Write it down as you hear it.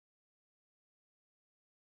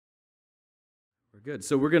Good.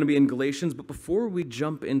 So we're going to be in Galatians, but before we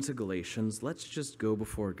jump into Galatians, let's just go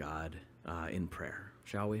before God in prayer,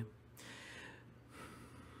 shall we?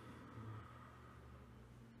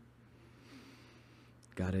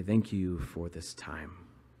 God, I thank you for this time.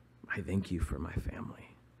 I thank you for my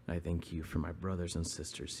family. I thank you for my brothers and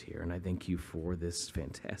sisters here, and I thank you for this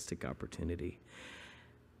fantastic opportunity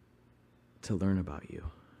to learn about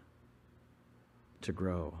you, to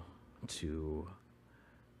grow, to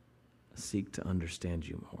seek to understand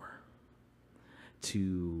you more,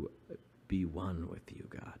 to be one with you,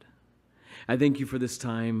 God. I thank you for this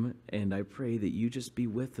time, and I pray that you just be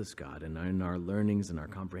with us, God, in our learnings and our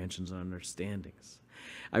comprehensions and understandings.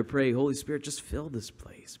 I pray, Holy Spirit, just fill this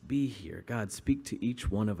place. Be here. God, speak to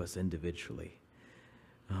each one of us individually.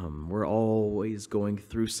 We're always going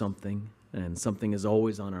through something, and something is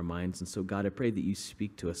always on our minds. And so, God, I pray that you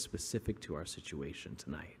speak to us specific to our situation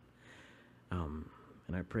tonight.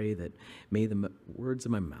 And I pray that may the words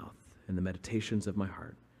of my mouth and the meditations of my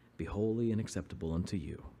heart be holy and acceptable unto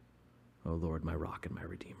you, O Lord, my rock and my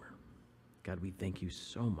redeemer. God, we thank you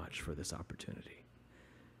so much for this opportunity.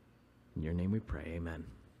 In your name we pray, amen.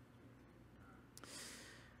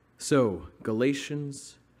 So,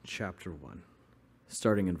 Galatians chapter 1,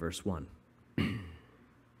 starting in verse 1.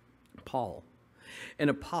 Paul, an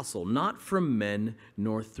apostle, not from men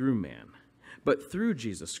nor through man, but through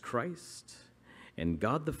Jesus Christ and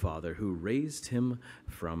God the Father, who raised him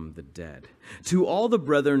from the dead. To all the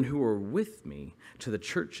brethren who are with me, to the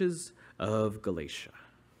churches of Galatia.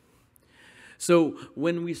 So,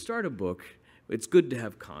 when we start a book, it's good to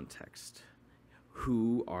have context.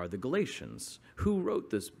 Who are the Galatians? Who wrote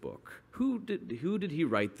this book? Who did he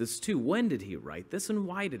write this to? When did he write this? And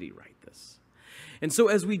why did he write this? And so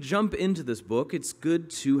as we jump into this book, it's good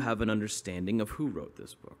to have an understanding of who wrote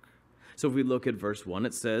this book. So if we look at verse 1,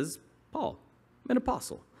 it says, Paul, an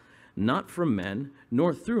apostle, not from men,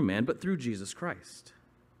 nor through man, but through Jesus Christ,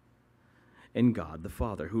 and God the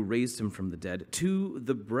Father, who raised him from the dead, to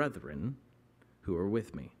the brethren who are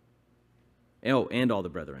with me. Oh, and all the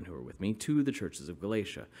brethren who are with me, to the churches of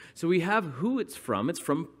Galatia. So we have who it's from. It's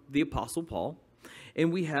from the Apostle Paul.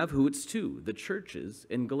 And we have who it's to, the churches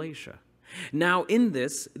in Galatia. Now, in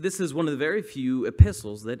this is one of the very few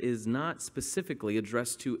epistles that is not specifically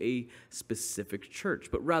addressed to a specific church,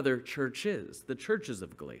 but rather churches, the churches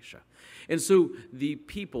of Galatia. And so the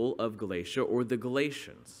people of Galatia, or the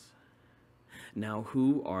Galatians. Now,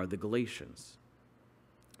 who are the Galatians?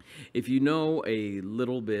 If you know a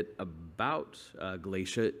little bit about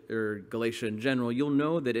Galatia, or Galatia in general, you'll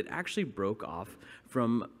know that it actually broke off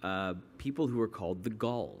from people who were called the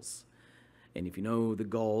Gauls. And if you know the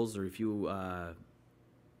Gauls, or if you,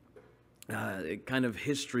 kind of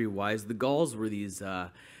history-wise, the Gauls were these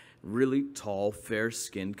really tall,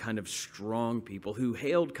 fair-skinned, kind of strong people who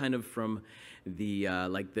hailed kind of from the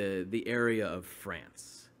area of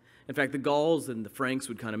France. In fact, the Gauls and the Franks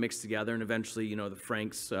would kind of mix together, and eventually, the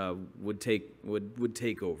Franks would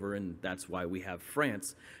take over, and that's why we have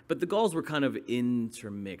France. But the Gauls were kind of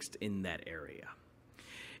intermixed in that area.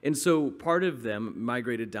 And so part of them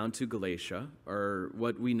migrated down to Galatia, or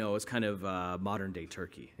what we know as kind of modern-day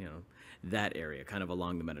Turkey, that area, kind of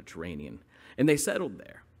along the Mediterranean. And they settled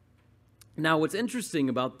there. Now, what's interesting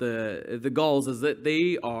about the Gauls is that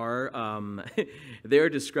they are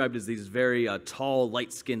described as these very tall,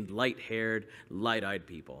 light-skinned, light-haired, light-eyed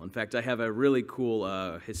people. In fact, I have a really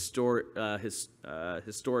cool historic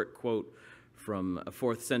quote from a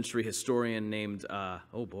 4th century historian named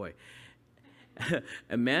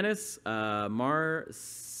Ammanus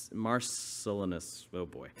Marcellinus. Oh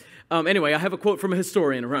boy. Anyway, I have a quote from a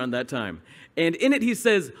historian around that time, and in it he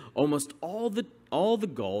says, "Almost all the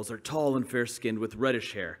Gauls are tall and fair-skinned with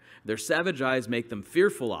reddish hair. Their savage eyes make them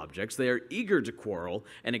fearful objects. They are eager to quarrel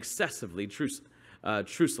and excessively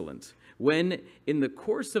truculent. When, in the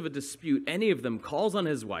course of a dispute, any of them calls on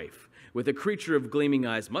his wife, with a creature of gleaming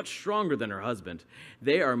eyes much stronger than her husband,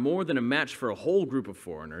 they are more than a match for a whole group of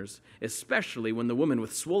foreigners, especially when the woman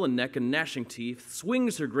with swollen neck and gnashing teeth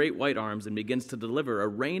swings her great white arms and begins to deliver a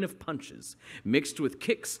rain of punches, mixed with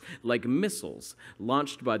kicks like missiles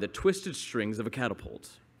launched by the twisted strings of a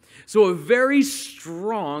catapult." So a very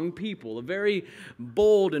strong people, a very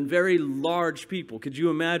bold and very large people. Could you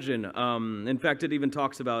imagine? In fact, it even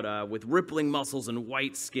talks about with rippling muscles and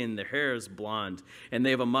white skin, their hair is blonde, and they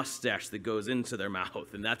have a mustache that goes into their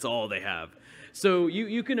mouth, and that's all they have. So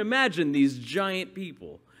you can imagine these giant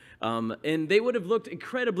people. And they would have looked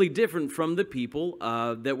incredibly different from the people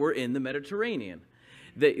that were in the Mediterranean.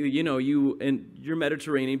 That you and your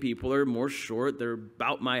Mediterranean people are more short. They're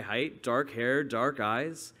about my height, dark hair, dark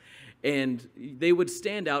eyes. And they would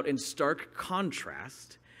stand out in stark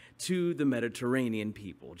contrast to the Mediterranean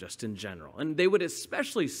people, just in general. And they would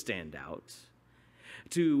especially stand out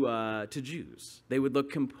to Jews. They would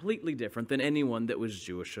look completely different than anyone that was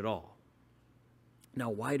Jewish at all. Now,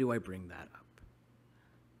 why do I bring that up?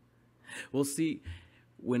 Well, see,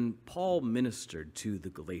 when Paul ministered to the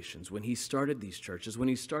Galatians, when he started these churches, when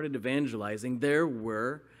he started evangelizing, there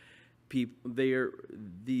were people there.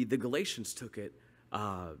 The Galatians took it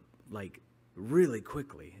really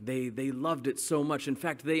quickly. They loved it so much. In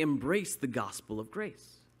fact, they embraced the gospel of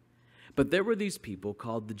grace. But there were these people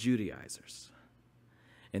called the Judaizers.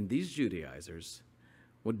 And these Judaizers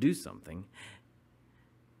would do something.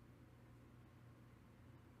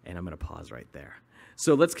 And I'm going to pause right there.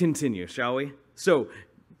 So let's continue, shall we? So,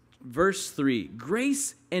 verse 3,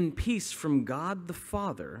 grace and peace from God the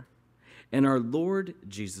Father and our Lord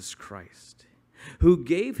Jesus Christ, who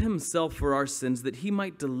gave himself for our sins that he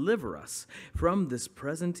might deliver us from this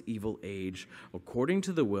present evil age, according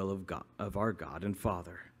to the will of God, of our God and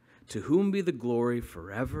Father, to whom be the glory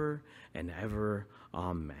forever and ever.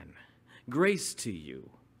 Amen. Grace to you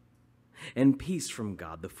and peace from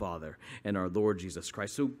God the Father and our Lord Jesus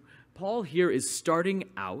Christ. So Paul here is starting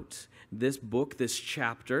out this book, this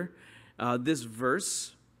chapter, this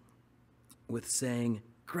verse with saying,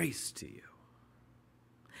 grace to you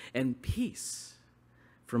and peace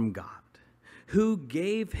from God, who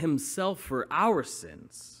gave himself for our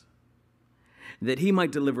sins, that he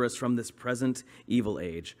might deliver us from this present evil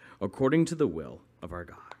age, according to the will of our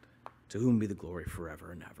God, to whom be the glory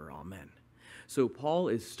forever and ever. Amen. So Paul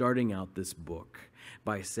is starting out this book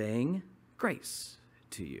by saying, grace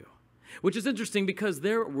to you. Which is interesting because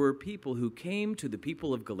there were people who came to the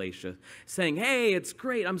people of Galatia saying, hey, it's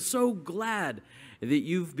great. I'm so glad that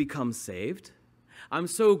you've become saved. I'm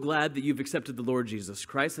so glad that you've accepted the Lord Jesus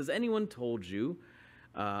Christ. Has anyone told you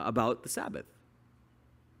about the Sabbath?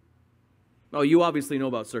 Oh, you obviously know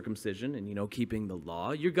about circumcision and, keeping the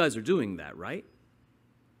law. You guys are doing that, right?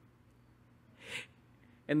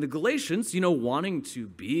 And the Galatians, wanting to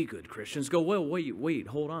be good Christians, go, well, wait,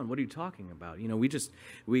 hold on. What are you talking about?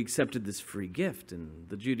 We accepted this free gift. And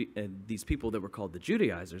these people that were called the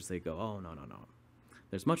Judaizers, they go, oh, no.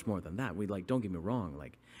 There's much more than that. Don't get me wrong,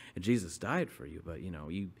 Jesus died for you, but,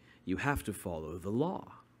 you have to follow the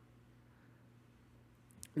law.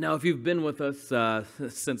 Now, if you've been with us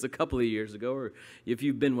since a couple of years ago, or if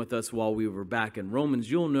you've been with us while we were back in Romans,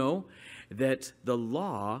 you'll know that the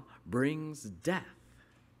law brings death.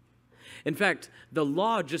 In fact, the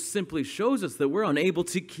law just simply shows us that we're unable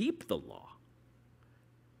to keep the law.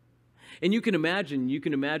 And you can imagine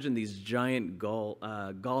these giant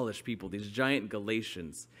Gaulish people, these giant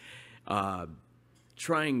Galatians,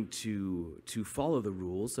 trying to follow the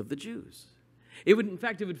rules of the Jews. It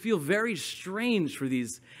would feel very strange for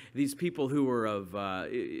these people who were of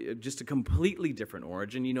just a completely different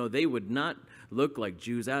origin. They would not look like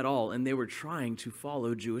Jews at all, and they were trying to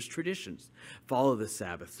follow Jewish traditions, follow the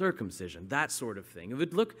Sabbath, circumcision, that sort of thing. It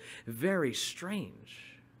would look very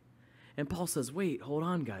strange. And Paul says, wait, hold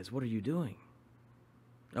on, guys, what are you doing?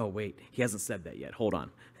 Oh, wait, he hasn't said that yet. Hold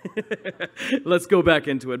on. Let's go back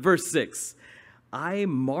into it. Verse 6, I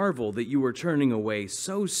marvel that you were turning away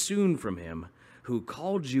so soon from him who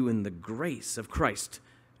called you in the grace of Christ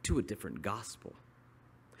to a different gospel,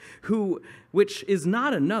 which is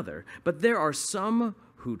not another, but there are some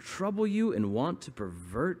who trouble you and want to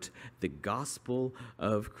pervert the gospel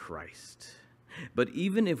of Christ. But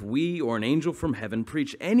even if we or an angel from heaven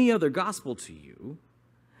preach any other gospel to you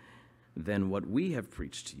than what we have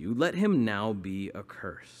preached to you, let him now be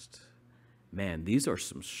accursed. Man, these are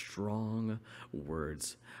some strong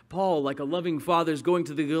words. Paul, like a loving father, is going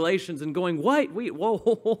to the Galatians and going, wait, whoa,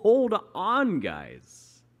 hold on,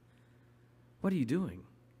 guys. What are you doing?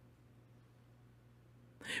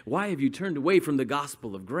 Why have you turned away from the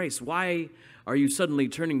gospel of grace? Why are you suddenly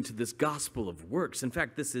turning to this gospel of works? In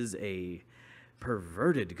fact, this is a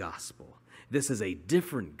perverted gospel. This is a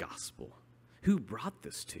different gospel. Who brought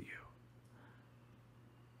this to you?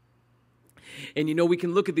 And we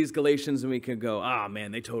can look at these Galatians and we can go,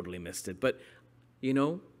 man, they totally missed it. But,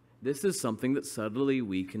 this is something that subtly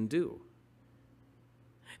we can do.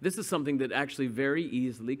 This is something that actually very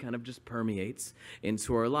easily kind of just permeates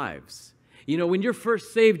into our lives. When you're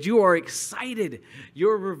first saved, you are excited.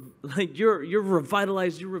 You're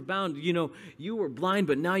revitalized. You're rebound. You were blind,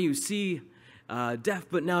 but now you see. Deaf,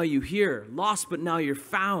 but now you hear. Lost, but now you're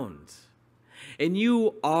found. And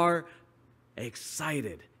you are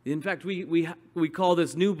excited. In fact, we call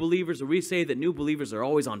this new believers, or we say that new believers are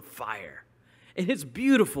always on fire. And it's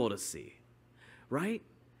beautiful to see, right?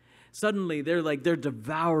 Suddenly, they're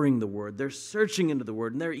devouring the Word. They're searching into the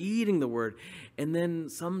Word, and they're eating the Word. And then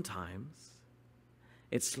sometimes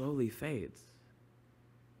it slowly fades.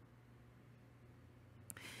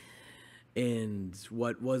 And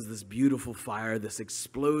what was this beautiful fire, this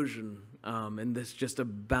explosion, and this just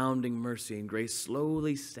abounding mercy and grace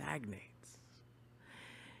slowly stagnates.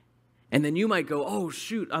 And then you might go, oh,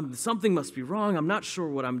 shoot, something must be wrong. I'm not sure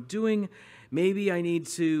what I'm doing. Maybe I need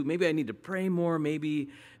to pray more. Maybe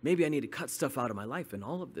I need to cut stuff out of my life. And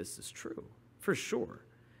all of this is true, for sure.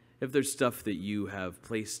 If there's stuff that you have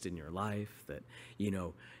placed in your life that,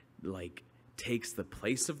 takes the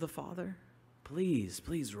place of the Father,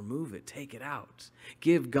 please remove it. Take it out.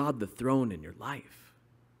 Give God the throne in your life.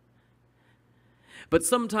 But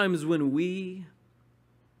sometimes when we,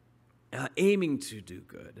 aiming to do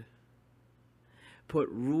good, put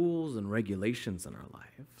rules and regulations in our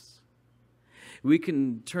lives, we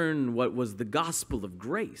can turn what was the gospel of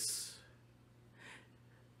grace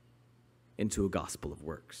into a gospel of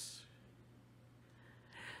works.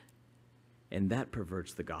 And that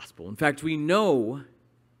perverts the gospel. In fact, we know,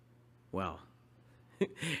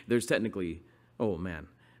 there's technically,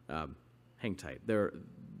 hang tight.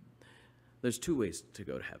 There's two ways to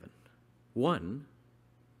go to heaven. One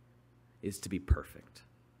is to be perfect.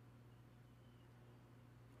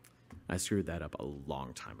 I screwed that up a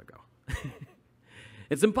long time ago.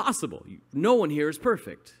 It's impossible. No one here is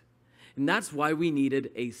perfect. And that's why we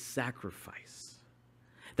needed a sacrifice.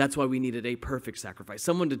 That's why we needed a perfect sacrifice,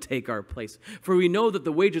 someone to take our place. For we know that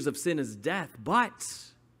the wages of sin is death, but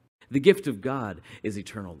the gift of God is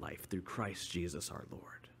eternal life through Christ Jesus our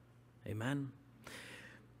Lord. Amen?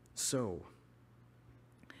 So,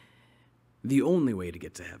 the only way to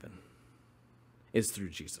get to heaven is through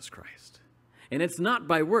Jesus Christ. And it's not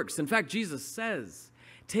by works. In fact, Jesus says,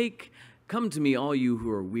 come to me, all you who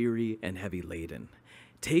are weary and heavy laden.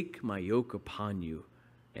 Take my yoke upon you,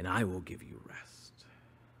 and I will give you rest.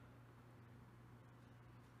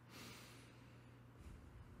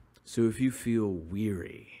 So if you feel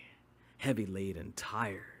weary, heavy laden,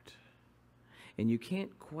 tired, and you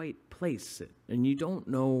can't quite place it, and you don't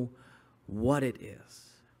know what it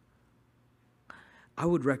is, I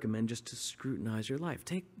would recommend just to scrutinize your life.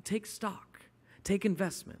 Take stock. Take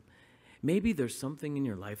investment. Maybe there's something in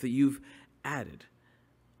your life that you've added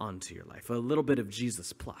onto your life, a little bit of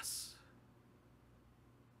Jesus plus.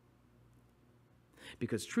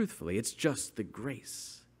 Because truthfully, it's just the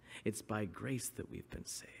grace. It's by grace that we've been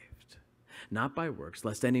saved, not by works,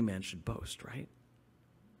 lest any man should boast, right?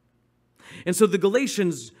 And so the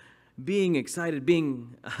Galatians, being excited,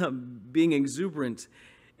 being exuberant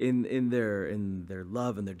in their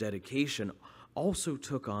love and their dedication, also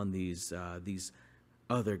took on these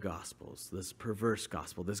other gospels, this perverse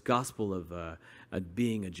gospel, this gospel of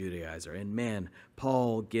being a Judaizer. And man,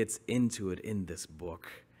 Paul gets into it in this book.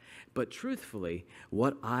 But truthfully,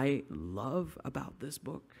 what I love about this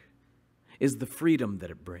book is the freedom that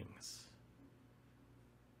it brings.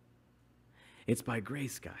 It's by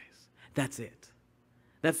grace, guys. That's it.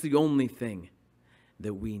 That's the only thing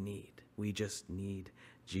that we need. We just need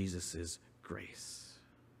Jesus' grace.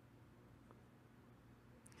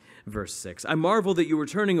 Verse 6, I marvel that you were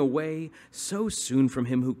turning away so soon from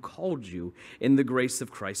him who called you in the grace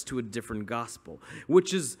of Christ to a different gospel,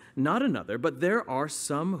 which is not another, but there are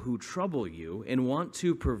some who trouble you and want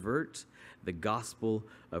to pervert the gospel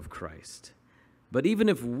of Christ. But even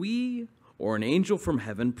if we or an angel from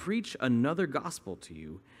heaven preach another gospel to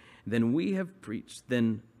you, then what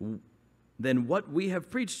we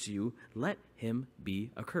have preached to you, let him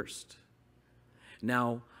be accursed.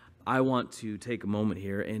 Now, I want to take a moment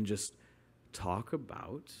here and just talk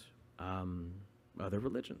about other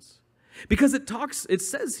religions. Because it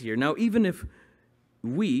says here, now even if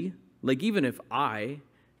I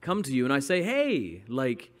come to you and I say, hey,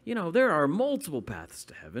 there are multiple paths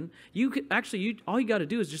to heaven. All you got to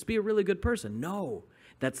do is just be a really good person. No,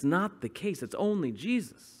 that's not the case. It's only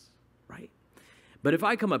Jesus, right? But if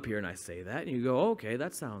I come up here and I say that and you go, okay,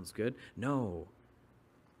 that sounds good. No,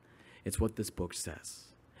 it's what this book says.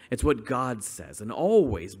 It's what God says. And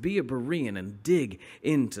always be a Berean and dig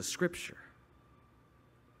into Scripture.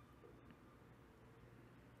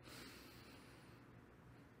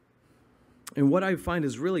 And what I find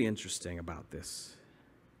is really interesting about this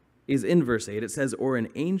is in verse 8, it says, or an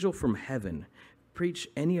angel from heaven preach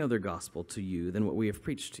any other gospel to you than what we have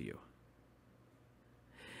preached to you.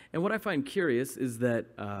 And what I find curious is that,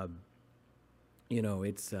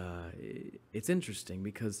 it's interesting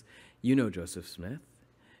because Joseph Smith.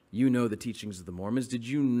 You know the teachings of the Mormons. Did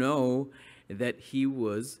you know that he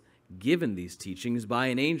was given these teachings by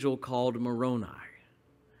an angel called Moroni?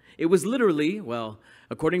 It was literally,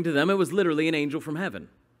 according to them, it was literally an angel from heaven.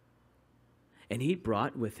 And he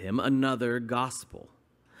brought with him another gospel,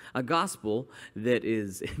 A gospel that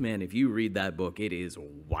is, man, if you read that book, it is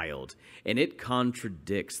wild. And it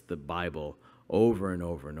contradicts the Bible over and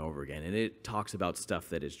over and over again. And it talks about stuff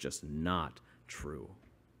that is just not true.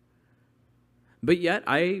 But yet,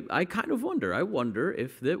 I kind of wonder. I wonder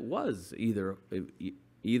if it was either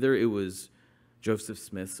it was Joseph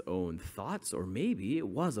Smith's own thoughts, or maybe it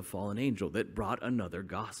was a fallen angel that brought another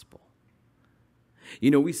gospel. You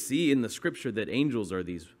know, we see in the scripture that angels are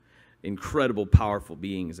these incredible, powerful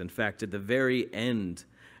beings. In fact, at the very end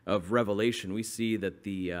of Revelation, we see that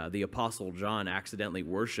the Apostle John accidentally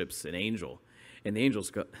worships an angel. And the angel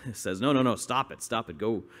says, no, stop it,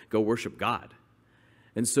 go worship God.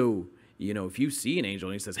 And so, you know, if you see an angel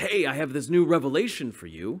and he says, hey, I have this new revelation for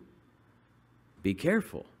you, be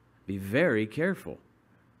careful. Be very careful.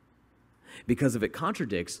 Because if it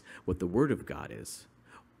contradicts what the Word of God is,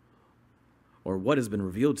 or what has been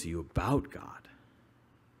revealed to you about God,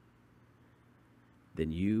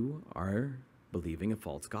 then you are believing a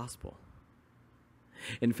false gospel.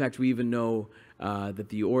 In fact, we even know that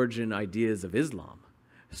the origin ideas of Islam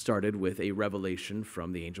started with a revelation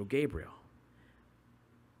from the angel Gabriel.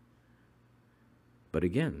 But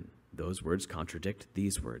again, those words contradict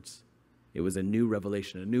these words. It was a new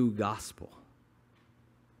revelation, a new gospel.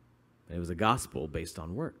 It was a gospel based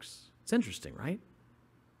on works. It's interesting, right?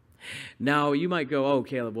 Now, you might go, oh,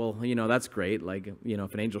 Caleb, well, you know, that's great. Like, you know,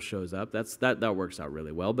 if an angel shows up, that works out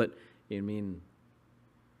really well. But, I mean,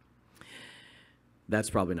 that's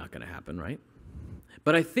probably not going to happen, right?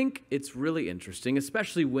 But I think it's really interesting,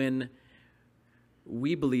 especially when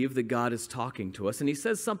we believe that God is talking to us, and he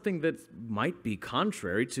says something that might be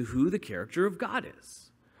contrary to who the character of God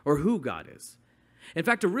is, or who God is. In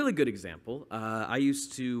fact, a really good example, I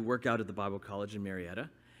used to work out at the Bible College in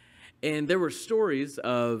Marietta, and there were stories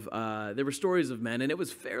of men, and it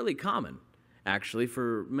was fairly common, actually,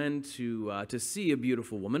 for men to see a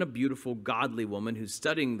beautiful woman, a beautiful, godly woman who's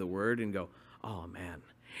studying the Word, and go, oh, man.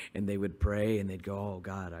 And they would pray, and they'd go, oh,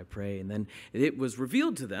 God, I pray. And then it was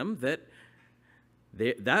revealed to them that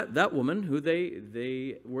that woman who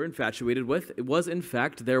they were infatuated with, it was, in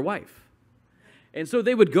fact, their wife. And so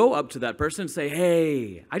they would go up to that person and say,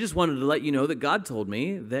 hey, I just wanted to let you know that God told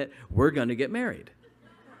me that we're going to get married.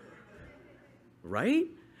 Right?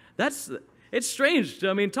 It's strange.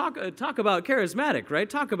 I mean, talk about charismatic, right?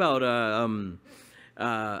 Talk about,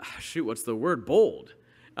 what's the word? Bold.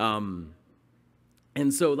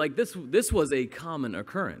 And so, like, this was a common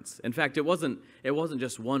occurrence. In fact, it wasn't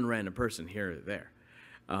just one random person here or there.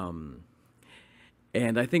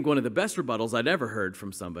 And I think one of the best rebuttals I'd ever heard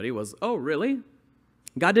from somebody was, oh, really?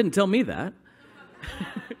 God didn't tell me that.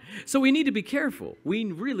 So we need to be careful. We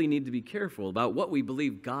really need to be careful about what we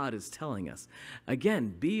believe God is telling us.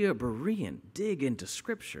 Again, be a Berean. Dig into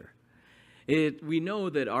Scripture. We know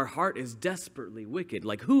that our heart is desperately wicked.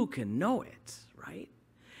 Like, who can know it, right?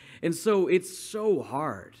 And so it's so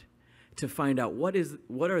hard to find out what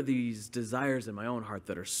are these desires in my own heart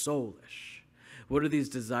that are soulish? What are these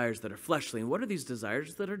desires that are fleshly? And what are these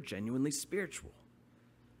desires that are genuinely spiritual?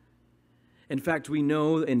 In fact, we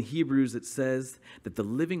know in Hebrews it says that the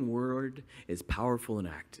living word is powerful and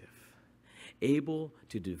active, able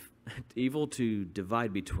to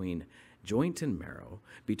divide between joint and marrow,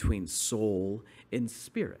 between soul and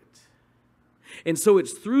spirit. And so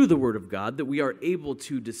it's through the Word of God that we are able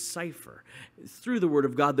to decipher. It's through the Word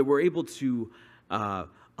of God that we're able to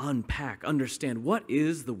unpack, understand what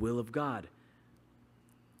is the will of God.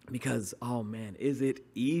 Because, oh man, is it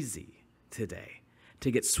easy today to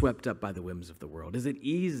get swept up by the whims of the world? Is it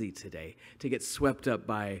easy today to get swept up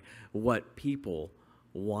by what people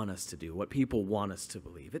want us to do, what people want us to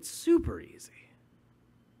believe? It's super easy.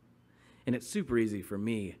 And it's super easy for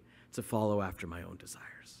me to follow after my own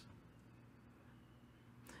desires.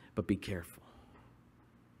 But be careful.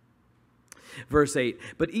 Verse 8,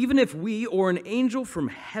 but even if we or an angel from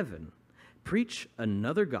heaven preach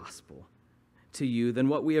another gospel to you than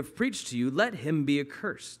what we have preached to you, let him be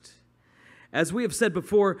accursed. As we have said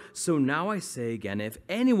before, so now I say again, if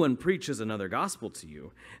anyone preaches another gospel to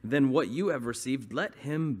you than what you have received, let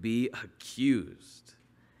him be accused.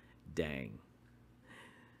 Dang.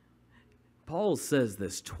 Paul says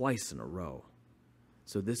this twice in a row,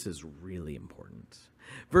 so this is really important.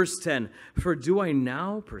 Verse 10, for do I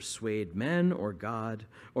now persuade men or God,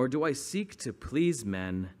 or do I seek to please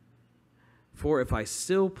men? For if I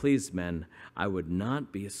still pleased men, I would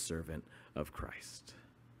not be a servant of Christ.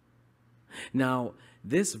 Now,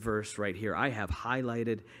 this verse right here, I have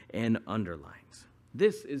highlighted and underlined.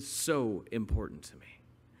 This is so important to me.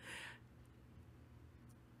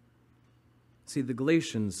 See, the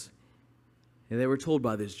Galatians, And they were told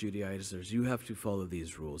by these Judaizers, you have to follow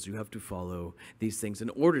these rules. You have to follow these things in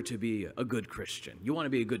order to be a good Christian. You want to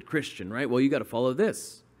be a good Christian, right? Well, you got to follow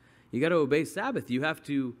this. You got to obey Sabbath. You have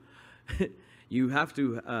to,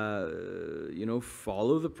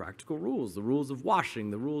 follow the practical rules, the rules of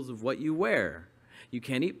washing, the rules of what you wear. You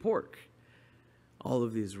can't eat pork. All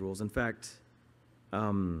of these rules. In fact,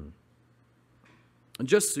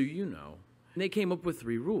 just so you know, they came up with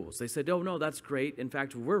 3 rules. They said, oh, no, that's great. In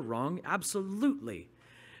fact, we're wrong. Absolutely,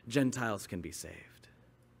 Gentiles can be saved.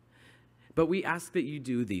 But we ask that you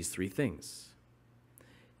do these 3 things.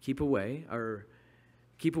 Keep away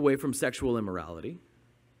from sexual immorality.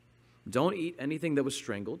 Don't eat anything that was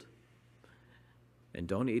strangled. And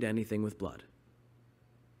don't eat anything with blood.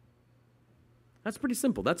 That's pretty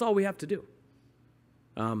simple. That's all we have to do.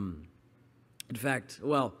 In fact,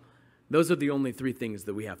 well, those are the only 3 things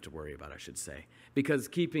that we have to worry about, I should say. Because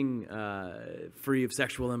keeping free of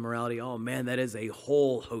sexual immorality, oh man, that is a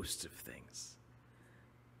whole host of things.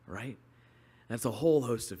 Right? That's a whole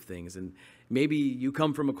host of things. And maybe you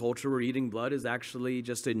come from a culture where eating blood is actually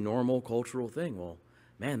just a normal cultural thing. Well,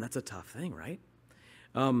 man, that's a tough thing, right?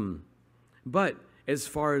 But as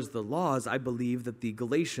far as the laws, I believe that the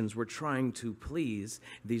Galatians were trying to please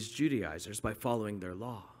these Judaizers by following their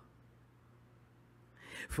law.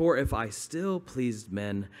 For if I still pleased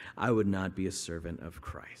men, I would not be a servant of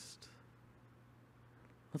Christ.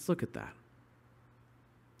 Let's look at that.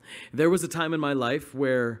 There was a time in my life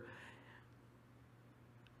where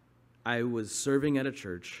I was serving at a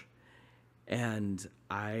church and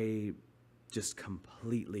I just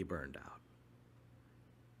completely burned out.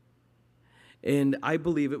 And I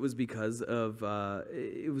believe it was because of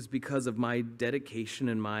my dedication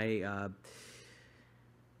and my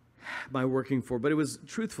working for, but it was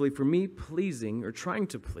truthfully for me pleasing or trying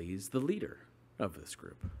to please the leader of this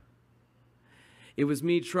group. It was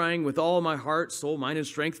me trying with all my heart, soul, mind, and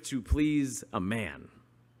strength to please a man,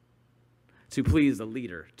 to please a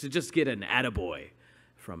leader, to just get an attaboy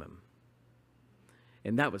from him.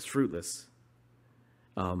 And that was fruitless.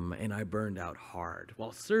 And I burned out hard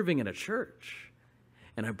while serving in a church.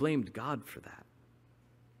 And I blamed God for that.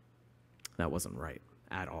 That wasn't right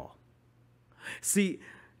at all. See,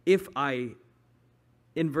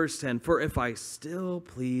 in verse 10, for if I still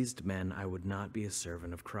pleased men, I would not be a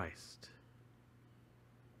servant of Christ.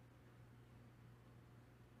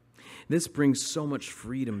 This brings so much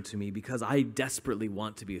freedom to me because I desperately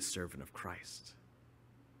want to be a servant of Christ.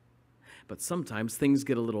 But sometimes things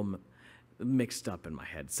get a little mixed up in my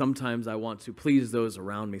head. Sometimes I want to please those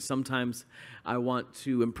around me. Sometimes I want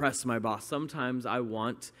to impress my boss. Sometimes I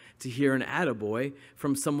want to hear an attaboy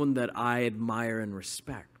from someone that I admire and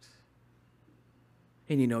respect.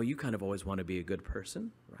 And you kind of always want to be a good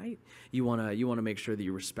person, right? You want to make sure that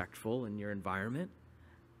you're respectful in your environment.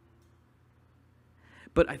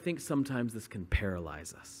 But I think sometimes this can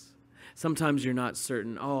paralyze us. Sometimes you're not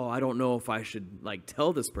certain, I don't know if I should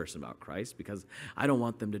tell this person about Christ because I don't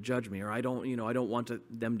want them to judge me, or I don't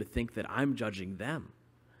want them to think that I'm judging them.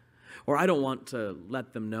 Or I don't want to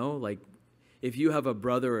let them know, if you have a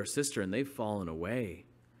brother or sister and they've fallen away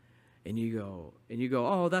and you go,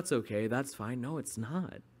 oh, that's okay, that's fine. No, it's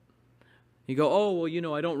not. You go, oh,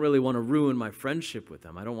 well, I don't really want to ruin my friendship with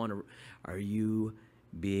them. I don't want to. Are you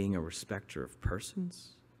being a respecter of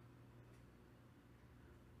persons?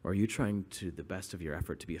 Or are you trying to the best of your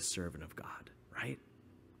effort to be a servant of God, right?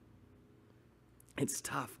 It's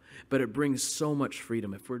tough, but it brings so much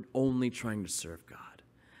freedom if we're only trying to serve God,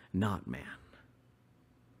 not man.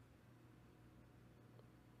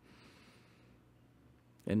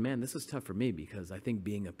 And man, this is tough for me because I think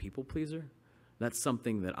being a people pleaser, that's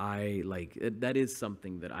something that that is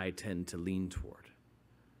something that I tend to lean toward.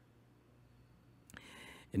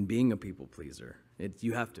 And being a people pleaser,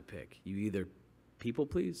 you have to pick. You either people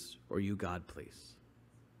please or you God please.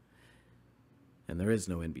 And there is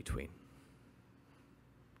no in between.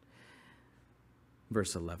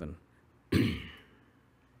 Verse 11.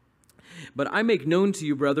 But I make known to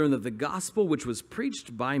you, brethren, that the gospel which was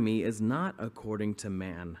preached by me is not according to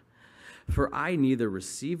man. For I neither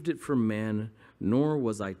received it from man, nor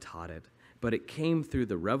was I taught it, but it came through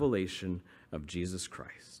the revelation of Jesus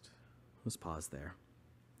Christ. Let's pause there.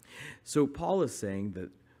 So Paul is saying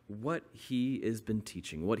that what he has been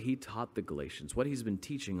teaching, what he taught the Galatians, what he's been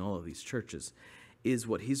teaching all of these churches, is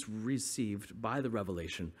what he's received by the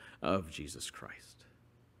revelation of Jesus Christ.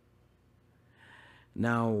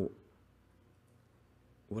 Now,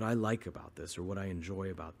 what I like about this, or what I enjoy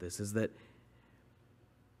about this, is that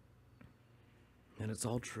it's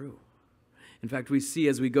all true. In fact, we see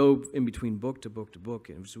as we go in between book to book to book,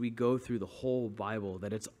 and as we go through the whole Bible,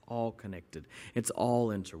 that it's all connected. It's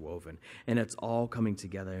all interwoven, and it's all coming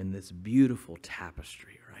together in this beautiful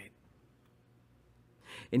tapestry, right?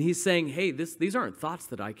 And he's saying, hey, these aren't thoughts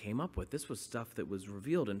that I came up with. This was stuff that was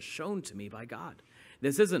revealed and shown to me by God.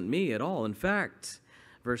 This isn't me at all. In fact,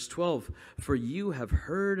 verse 12, for you have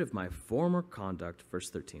heard of my former conduct, verse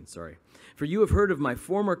 13, sorry. For you have heard of my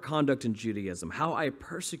former conduct in Judaism, how I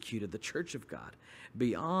persecuted the church of God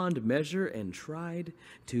beyond measure and tried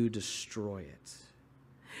to destroy it.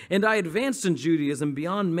 And I advanced in Judaism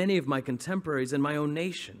beyond many of my contemporaries in my own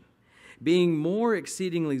nation, being more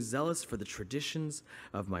exceedingly zealous for the traditions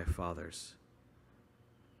of my fathers.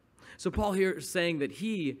 So Paul here is saying that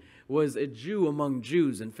he was a Jew among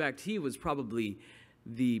Jews. In fact, he was probably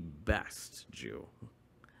the best Jew.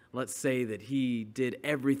 Let's say that he did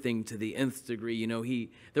everything to the nth degree. You know,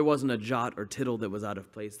 there wasn't a jot or tittle that was out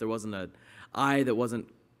of place. There wasn't an I that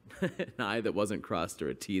wasn't an I that wasn't crossed or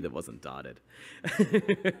a T that wasn't dotted.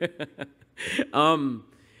 And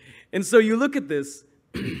so you look at this,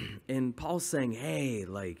 and Paul's saying, "Hey,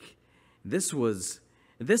 like this was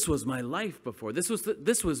my life before. This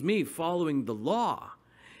was me following the law.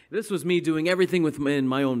 This was me doing everything in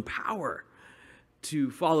my own power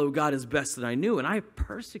to follow God as best that I knew, and I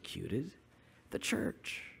persecuted the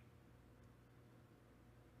church."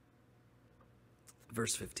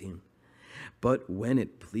 Verse 15, but when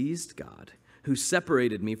it pleased God, who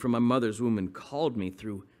separated me from my mother's womb and called me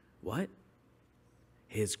through what?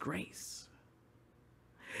 His grace,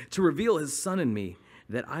 to reveal his Son in me,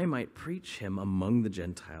 that I might preach him among the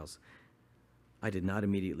Gentiles, I did not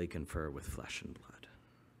immediately confer with flesh and blood.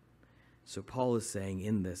 So Paul is saying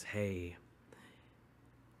in this, hey,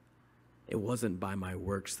 it wasn't by my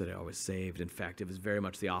works that I was saved. In fact, it was very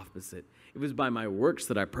much the opposite. It was by my works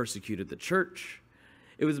that I persecuted the church.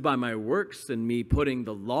 It was by my works and me putting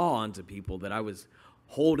the law onto people that I was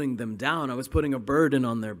holding them down. I was putting a burden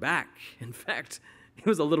on their back. In fact, it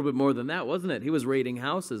was a little bit more than that, wasn't it? He was raiding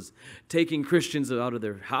houses, taking Christians out of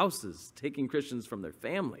their houses, taking Christians from their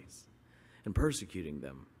families, and persecuting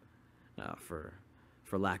them for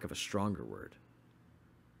lack of a stronger word.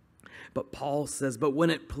 But Paul says, but when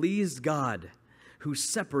it pleased God, who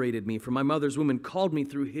separated me from my mother's womb and called me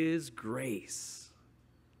through his grace.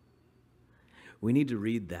 We need to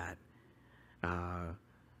read that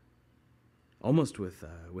almost with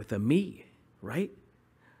a me, right?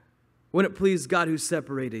 When it pleased God, who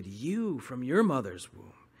separated you from your mother's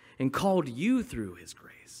womb and called you through his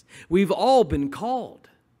grace. We've all been called.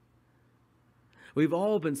 We've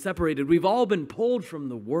all been separated. We've all been pulled from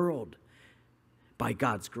the world by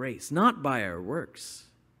God's grace, not by our works.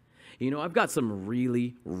 You know, I've got some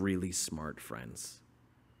really, really smart friends.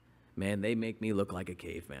 Man, they make me look like a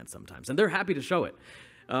caveman sometimes, and they're happy to show it.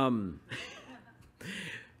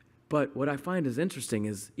 But what I find is interesting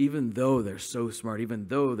is even though they're so smart, even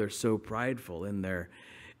though they're so prideful in their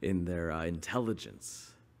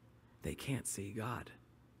intelligence, they can't see God.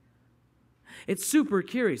 It's super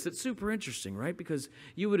curious. It's super interesting, right? Because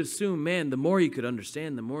you would assume, man, the more you could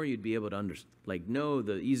understand, the more you'd be able to know,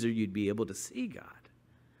 the easier you'd be able to see God.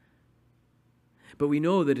 But we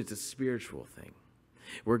know that it's a spiritual thing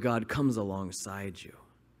where God comes alongside you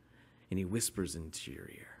and he whispers into your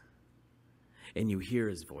ear and you hear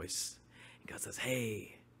his voice. And God says,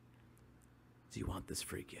 hey, do you want this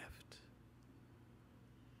free gift?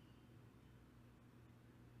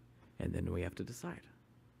 And then we have to decide.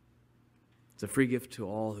 It's a free gift to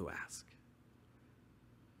all who ask.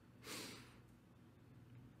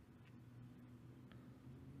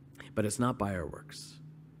 But it's not by our works,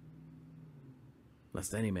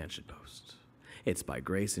 lest any man should boast. It's by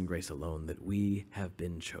grace and grace alone that we have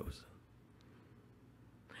been chosen.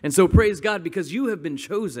 And so praise God, because you have been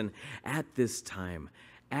chosen at this time,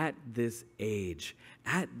 at this age,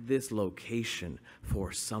 at this location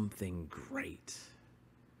for something great.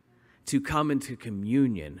 To come into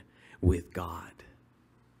communion with God.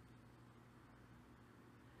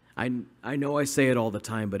 I know I say it all the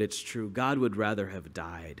time, but it's true. God would rather have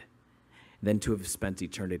died than to have spent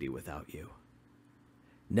eternity without you.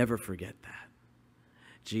 Never forget that.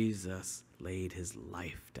 Jesus laid his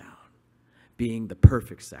life down, being the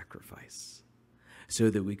perfect sacrifice, so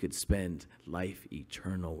that we could spend life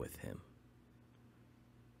eternal with him.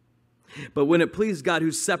 But when it pleased God,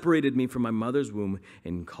 who separated me from my mother's womb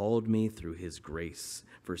and called me through his grace,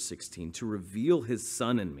 verse 16, to reveal his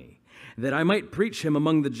Son in me, that I might preach him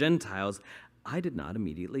among the Gentiles, I did not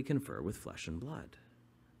immediately confer with flesh and blood.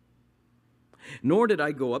 Nor did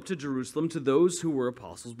I go up to Jerusalem to those who were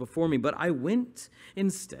apostles before me, but I went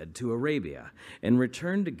instead to Arabia and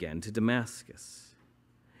returned again to Damascus.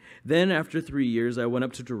 Then after 3 years I went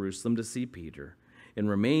up to Jerusalem to see Peter, and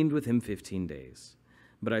remained with him 15 days.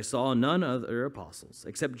 But I saw none other apostles,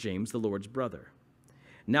 except James, the Lord's brother.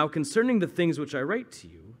 Now concerning the things which I write to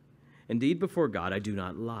you, indeed before God I do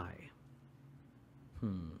not lie.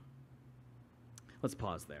 Let's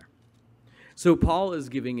pause there. So Paul is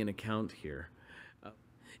giving an account here.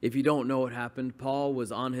 If you don't know what happened, Paul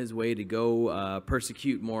was on his way to go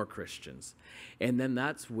persecute more Christians. And then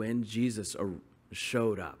that's when Jesus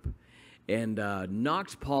showed up and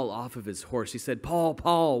knocked Paul off of his horse. He said, Paul,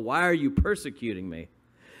 Paul, why are you persecuting me?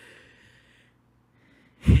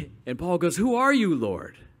 And Paul goes, who are you,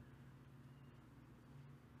 Lord?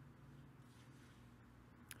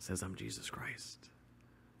 Says, I'm Jesus Christ.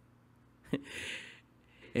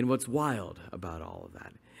 And what's wild about all of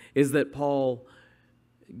that is that Paul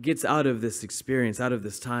gets out of this experience, out of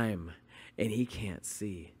this time, and he can't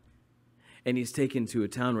see. And he's taken to a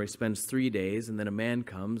town where he spends 3 days, and then a man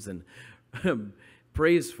comes and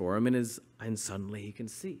prays for him, and suddenly he can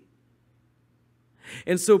see.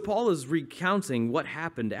 And so Paul is recounting what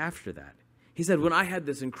happened after that. He said, when I had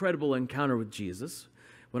this incredible encounter with Jesus,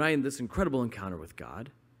 when I had this incredible encounter with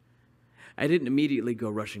God, I didn't immediately go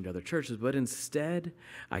rushing to other churches, but instead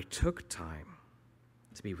I took time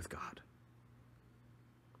to be with God.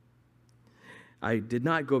 I did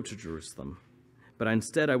not go up to Jerusalem, but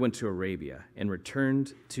instead I went to Arabia and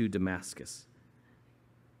returned to Damascus.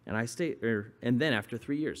 And I stayed, and then after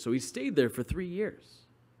 3 years. So he stayed there for 3 years.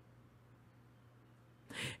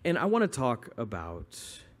 And I want to talk about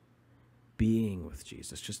being with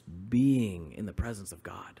Jesus, just being in the presence of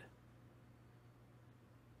God.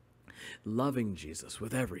 Loving Jesus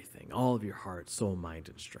with everything, all of your heart, soul, mind,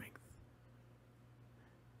 and strength.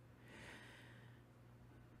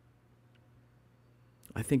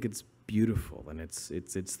 I think it's beautiful, and it's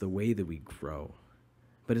the way that we grow.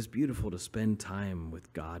 But it's beautiful to spend time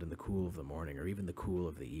with God in the cool of the morning or even the cool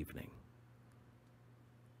of the evening.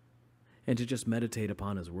 And to just meditate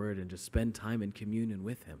upon His Word and just spend time in communion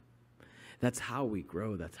with Him. That's how we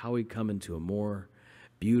grow. That's how we come into a more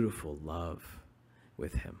beautiful love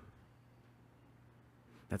with Him.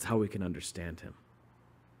 That's how we can understand Him.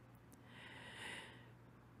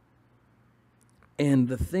 And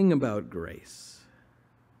the thing about grace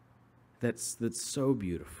that's so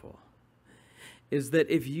beautiful is that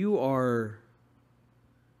if you are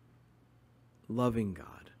loving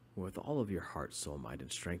God with all of your heart, soul, mind,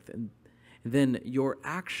 and strength, and then your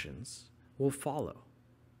actions will follow.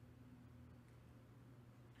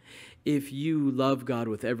 If you love God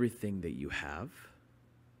with everything that you have,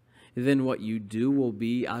 then what you do will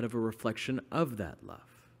be out of a reflection of that love.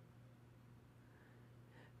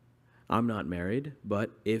 I'm not married,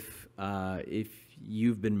 but if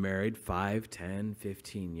you've been married 5, 10,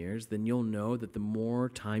 15 years, then you'll know that the more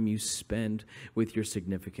time you spend with your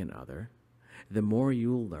significant other, the more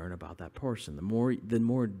you'll learn about that person, the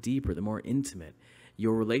more deeper, the more intimate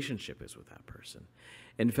your relationship is with that person.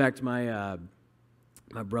 In fact, my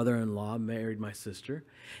brother-in-law married my sister,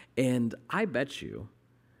 and I bet you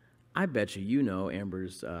know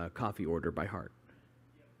Amber's coffee order by heart.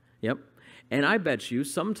 Yep. And I bet you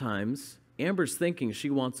sometimes Amber's thinking she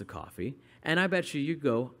wants a coffee, and I bet you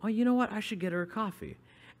go, oh, you know what? I should get her a coffee.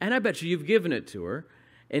 And I bet you've given it to her,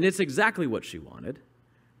 and it's exactly what she wanted,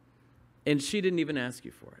 and she didn't even ask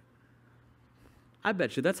you for it. I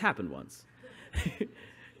bet you that's happened once.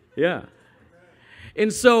 Yeah.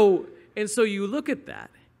 And so you look at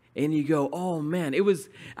that, and you go, oh, man, it was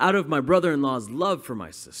out of my brother-in-law's love for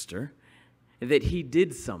my sister that he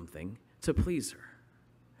did something to please her.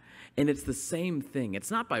 And it's the same thing. It's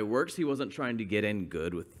not by works. He wasn't trying to get in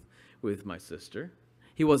good with my sister.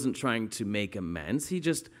 He wasn't trying to make amends. He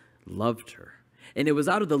just loved her. And it was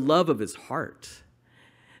out of the love of his heart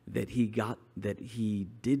that he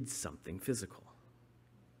did something physical.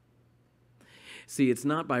 See, it's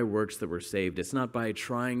not by works that we're saved. It's not by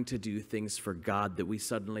trying to do things for God that we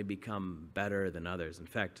suddenly become better than others. In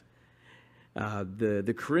fact,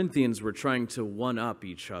 the Corinthians were trying to one-up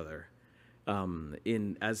each other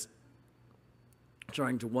in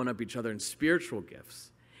spiritual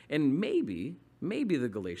gifts. And maybe the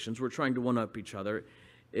Galatians were trying to one-up each other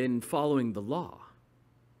in following the law.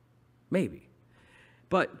 Maybe.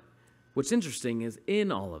 But what's interesting is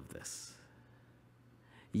in all of this,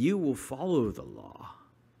 you will follow the law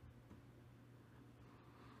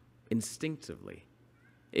instinctively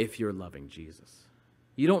if you're loving Jesus.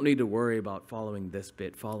 You don't need to worry about following this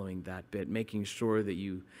bit, following that bit, making sure that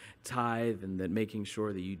you tithe and then making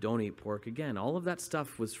sure that you don't eat pork. Again, all of that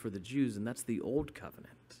stuff was for the Jews, and that's the old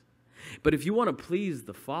covenant. But if you want to please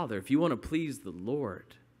the Father, if you want to please the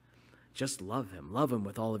Lord, Just love him. Love him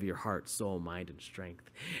with all of your heart, soul, mind, and strength.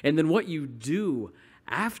 And then what you do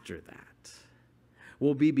after that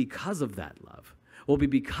will be because of that love, will be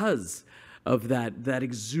because of that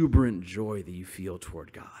exuberant joy that you feel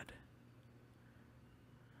toward God.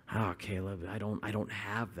 Oh, Caleb, I don't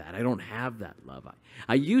have that. I don't have that love.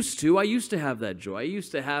 I used to have that joy. I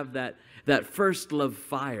used to have that first love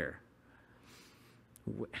fire.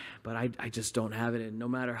 But I just don't have it, and no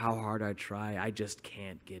matter how hard I try, I just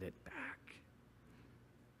can't get it back.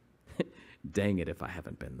 Dang it if I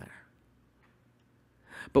haven't been there.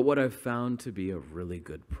 But what I've found to be a really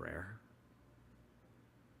good prayer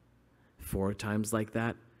for times like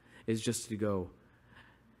that is just to go,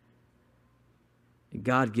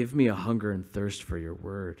 God, give me a hunger and thirst for your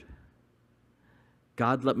word.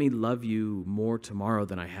 God, let me love you more tomorrow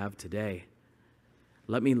than I have today.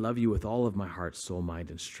 Let me love you with all of my heart, soul, mind,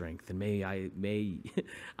 and strength. And may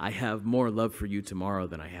I have more love for you tomorrow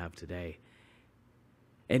than I have today.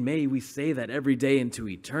 And may we say that every day into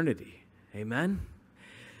eternity. Amen?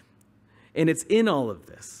 And it's in all of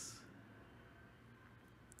this.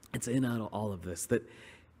 It's in all of this that,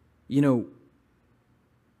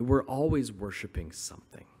 we're always worshiping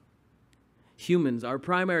something. Humans, our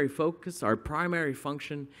primary focus, our primary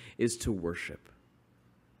function is to worship.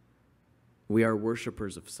 We are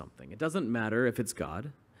worshipers of something. It doesn't matter if it's God.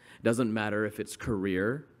 It doesn't matter if it's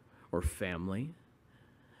career or family.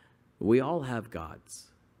 We all have gods.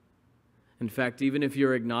 In fact, even if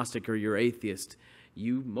you're agnostic or you're atheist,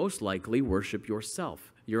 you most likely worship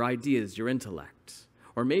yourself, your ideas, your intellect.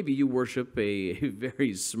 Or maybe you worship a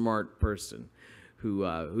very smart person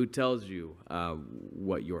who tells you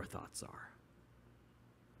what your thoughts are.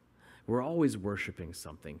 We're always worshiping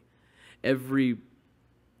something. Every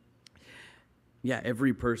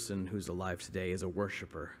person who's alive today is a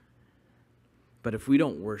worshiper. But if we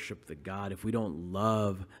don't worship the God, if we don't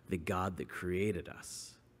love the God that created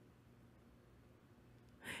us,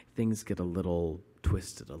 things get a little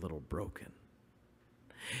twisted, a little broken.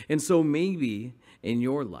 And so maybe in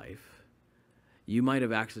your life, you might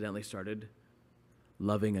have accidentally started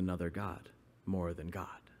loving another God more than God.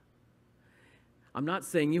 I'm not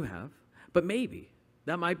saying you have, but maybe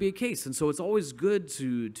that might be a case. And so it's always good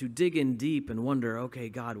to dig in deep and wonder, okay,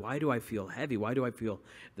 God, why do I feel heavy? Why do I feel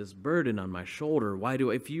this burden on my shoulder?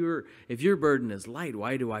 If your burden is light,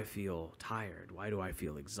 why do I feel tired? Why do I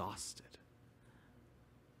feel exhausted?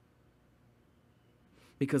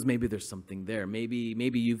 Because maybe there's something there. Maybe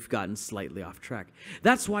you've gotten slightly off track.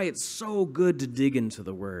 That's why it's so good to dig into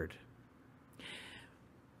the Word.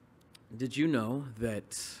 Did you know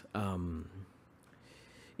that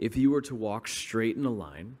if you were to walk straight in a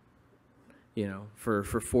line, for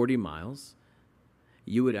 40 miles,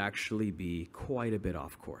 you would actually be quite a bit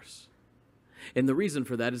off course. And the reason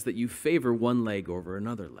for that is that you favor one leg over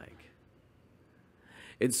another leg.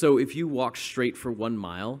 And so if you walk straight for 1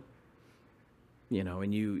 mile,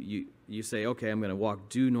 and you say, okay, I'm going to walk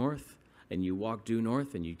due north, and you walk due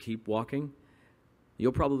north, and you keep walking,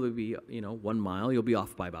 you'll probably be, 1 mile, you'll be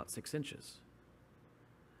off by about 6 inches.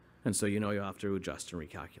 And so you'll have to adjust and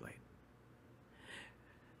recalculate.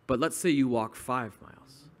 But let's say you walk 5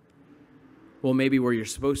 miles. Well, maybe where you're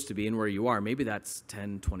supposed to be and where you are, maybe that's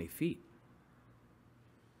 10, 20 feet.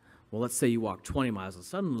 Well, let's say you walk 20 miles, and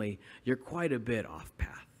suddenly you're quite a bit off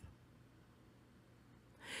path.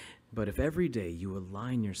 But if every day you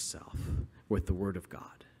align yourself with the Word of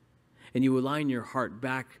God, and you align your heart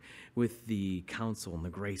back with the counsel and the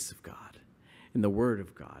grace of God and the Word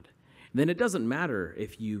of God, then it doesn't matter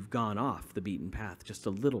if you've gone off the beaten path just a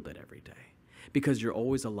little bit every day, because you're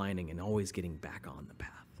always aligning and always getting back on the path.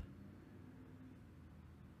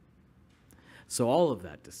 So all of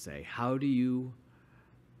that to say, how do you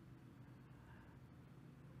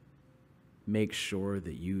make sure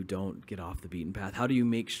that you don't get off the beaten path? How do you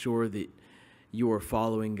make sure that you are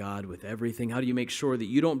following God with everything? How do you make sure that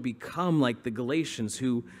you don't become like the Galatians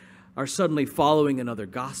who are suddenly following another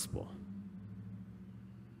gospel?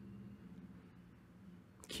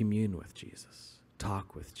 Commune with Jesus.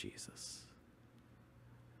 Talk with Jesus.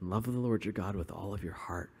 Love the Lord your God with all of your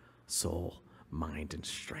heart, soul, mind, and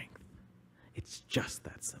strength. It's just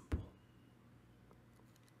that simple.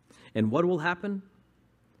 And what will happen?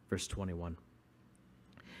 Verse 21.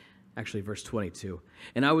 Actually, verse 22.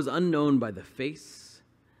 And I was unknown by face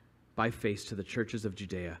to the churches of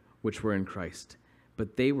Judea, which were in Christ,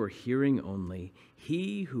 but they were hearing only,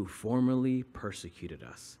 he who formerly persecuted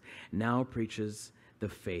us now preaches the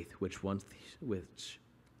faith which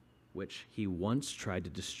he once tried to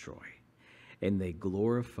destroy, and they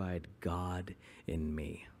glorified God in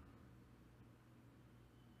me.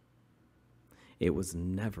 It was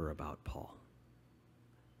never about Paul.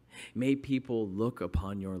 May people look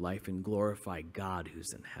upon your life and glorify God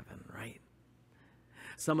who's in heaven, right?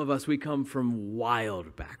 Some of us, we come from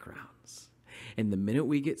wild backgrounds. And the minute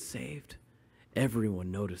we get saved,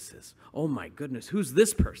 everyone notices, oh my goodness, who's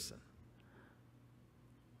this person?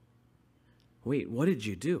 Wait, what did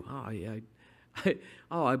you do?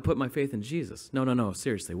 I put my faith in Jesus. No,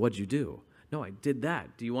 seriously, what'd you do? No, I did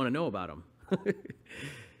that. Do you want to know about him?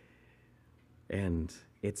 And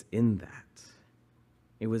it's in that.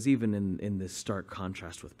 It was even in this stark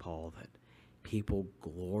contrast with Paul that people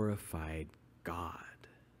glorified God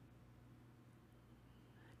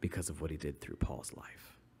because of what he did through Paul's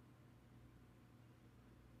life.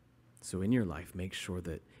 So in your life, make sure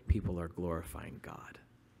that people are glorifying God.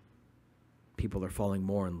 People are falling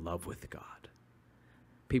more in love with God.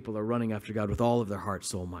 People are running after God with all of their heart,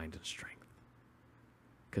 soul, mind, and strength.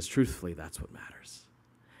 Because truthfully, that's what matters.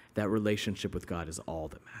 That relationship with God is all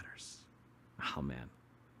that matters. Oh, man.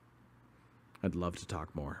 I'd love to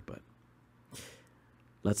talk more, but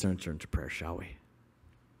let's turn to prayer, shall we?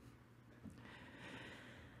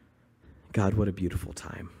 God, what a beautiful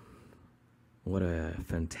time. What a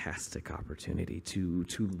fantastic opportunity to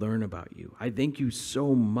learn about you. I thank you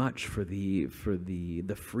so much for the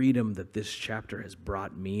freedom that this chapter has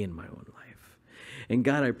brought me in my own life. And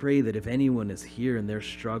God, I pray that if anyone is here and they're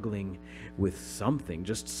struggling with something,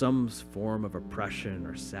 just some form of oppression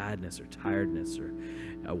or sadness or tiredness or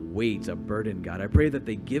a weight, a burden, God, I pray that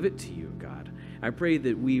they give it to you, God. I pray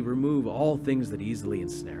that we remove all things that easily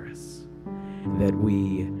ensnare us, that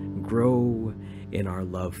we grow in our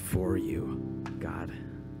love for you, God,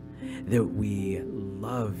 that we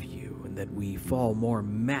love you and that we fall more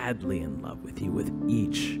madly in love with you with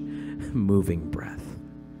each moving breath.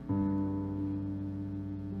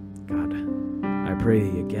 God, I pray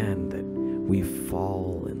again that we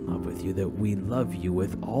fall in love with you, that we love you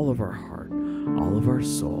with all of our heart, all of our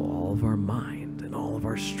soul, all of our mind, and all of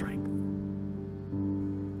our strength.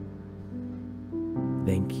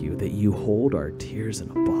 Thank you that you hold our tears in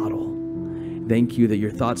a bottle. Thank you that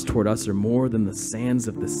your thoughts toward us are more than the sands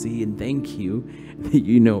of the sea. And thank you that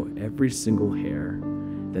you know every single hair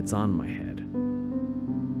that's on my head.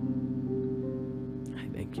 I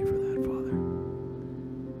thank you for that, Father.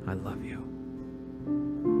 I love you.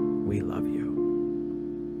 We love you.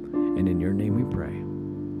 And in your name we pray.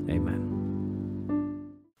 Amen.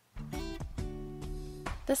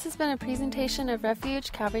 This has been a presentation of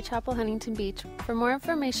Refuge Calvary Chapel, Huntington Beach. For more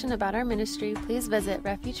information about our ministry, please visit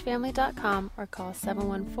refugefamily.com or call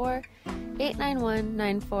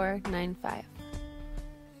 714-891-9495.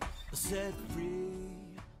 Set free.